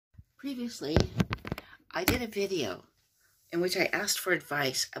Previously, I did a video in which I asked for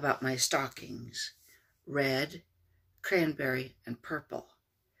advice about my stockings, red, cranberry, and purple.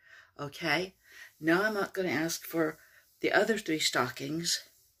 Okay, now I'm not going to ask for the other three stockings,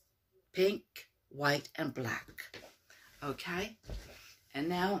 pink, white, and black. Okay, and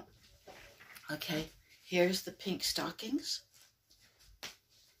now, okay, here's the pink stockings.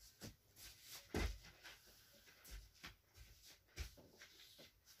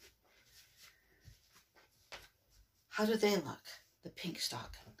 How do they look? The pink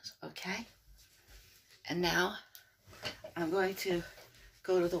stockings, okay? And now I'm going to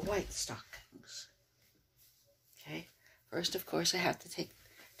go to the white stockings. Okay, first, of course, I have to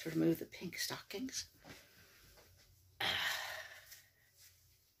remove the pink stockings.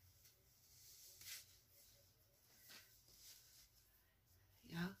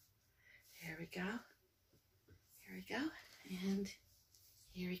 Here we go. Here we go. And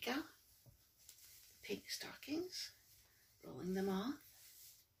here we go. The pink stockings. Rolling them off.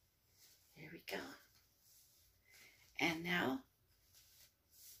 Here we go. And now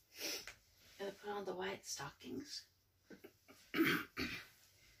I'm going to put on the white stockings.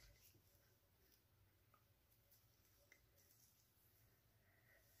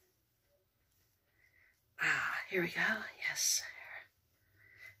 Here we go. Yes.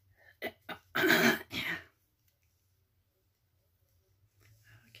 Okay.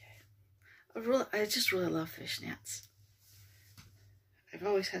 I just really love fishnets.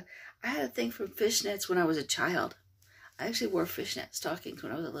 I had a thing for fishnets when I was a child. I actually wore fishnet stockings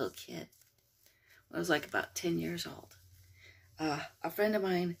when I was a little kid. When I was like about 10 years old. A friend of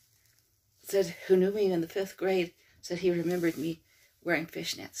mine said, who knew me in the 5th grade, said he remembered me wearing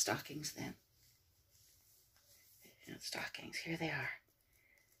fishnet stockings then. Fishnet stockings, here they are.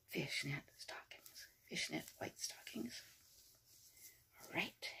 Fishnet stockings. Fishnet white stockings. All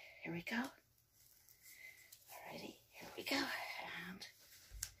right, here we go. Alrighty, here we go. And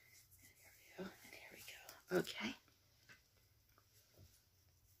here we go, and here we go. Okay.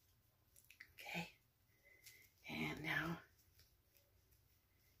 Okay. And now,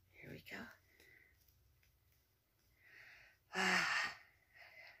 here we go.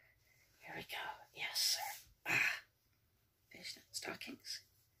 Here we go. Yes, sir. Fishnet stockings.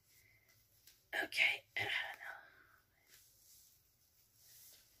 Okay.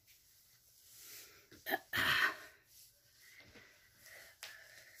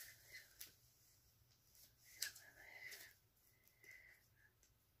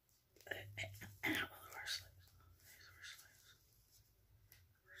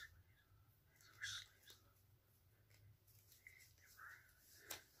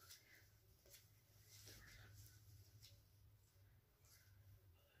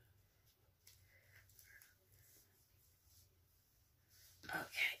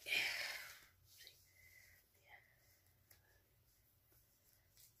 Okay.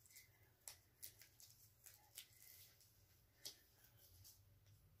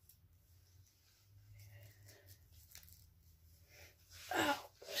 Oh,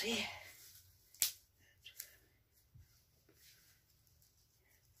 see.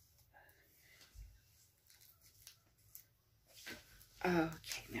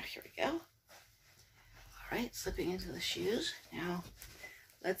 Okay, now here we go. All right, slipping into the shoes. Now,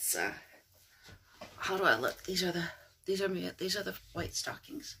 let's. How do I look? These are the white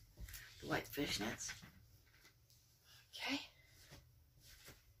stockings, the white fishnets. Okay.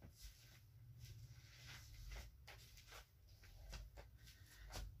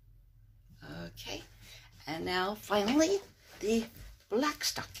 Okay, and now finally the black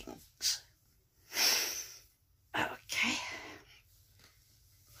stockings. Okay.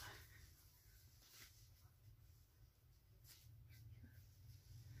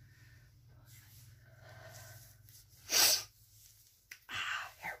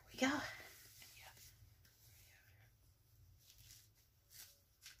 Here we go.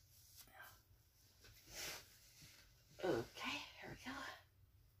 Okay, here we go.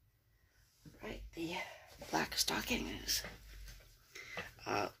 Right, the black stockings.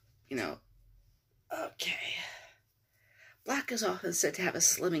 Okay. Black is often said to have a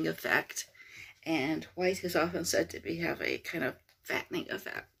slimming effect, and white is often said to have a kind of fattening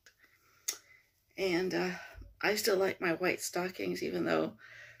effect. And I still like my white stockings, even though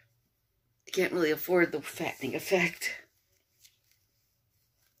I can't really afford the fattening effect.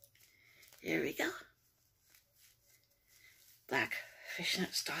 Here we go. Black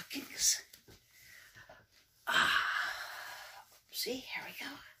fishnet stockings. See, here we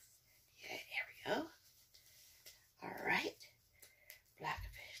go. Yeah, here we go. All right. Black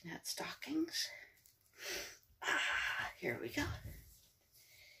fishnet stockings. Here we go.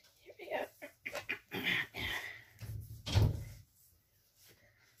 Here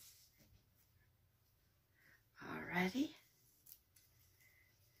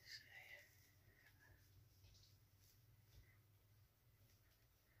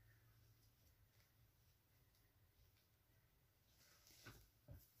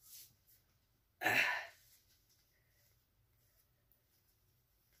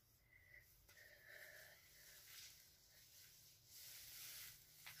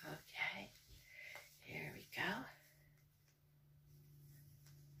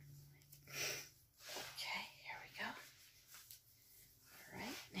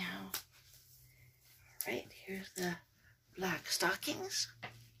stockings.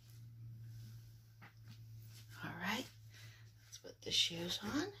 All right, let's put the shoes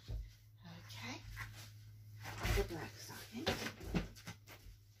on. Okay, the black stockings.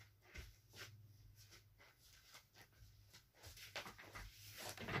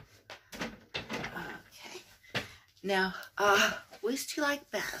 Okay, now, which do you like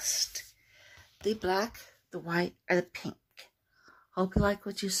best? The black, the white, or the pink? Hope you like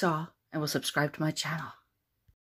what you saw and will subscribe to my channel.